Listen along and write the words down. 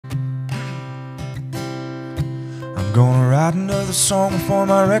Gonna write another song before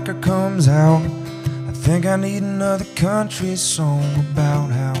my record comes out. I think I need another country song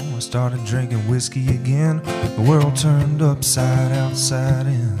about how I started drinking whiskey again. The world turned upside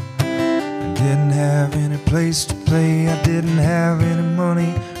in. I didn't have any place to play, I didn't have any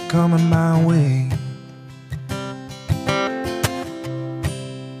money coming my way.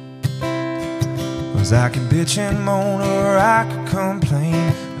 Cause I can bitch and moan or I could complain.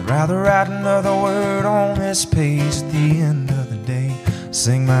 I'd rather write another word on this page. At the end of the day,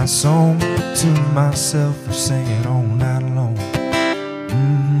 sing my song to myself or sing it all night long.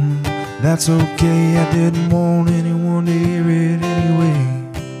 That's okay, I didn't want anyone to hear it anyway.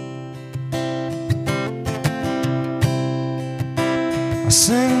 I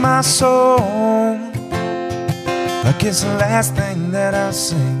sing my song like it's the last thing that I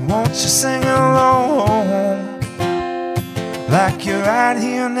sing. Won't you sing along like you're right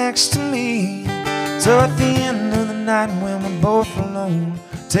here next to me? So at the end of the night when we're both alone,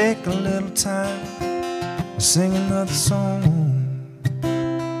 take a little time and sing another song.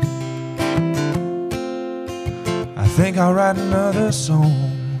 I think I'll write another song.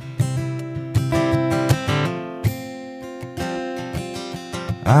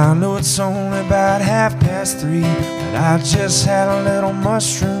 I know it's only about 3:30, but I just had a little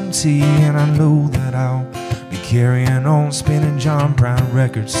mushroom tea, and I know that I'll be carrying on, spinning John Brown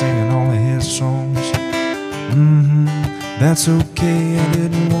records, singing all of his songs. That's okay, I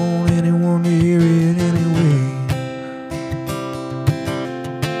didn't want anyone to hear it anyway.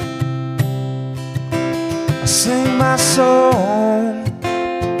 I sing my song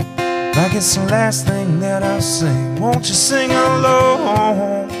like it's the last thing that I sing. Won't you sing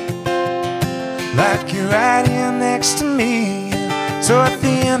along like you're right here next to me? So at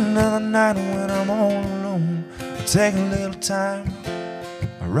the end of the night when I'm all alone, I'll take a little time,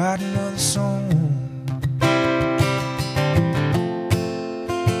 I'll write another song.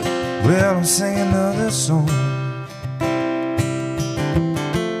 Well, I'll sing another song.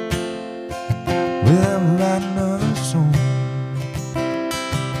 Well, I'll write another song.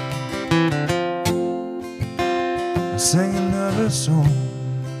 I'll sing another song.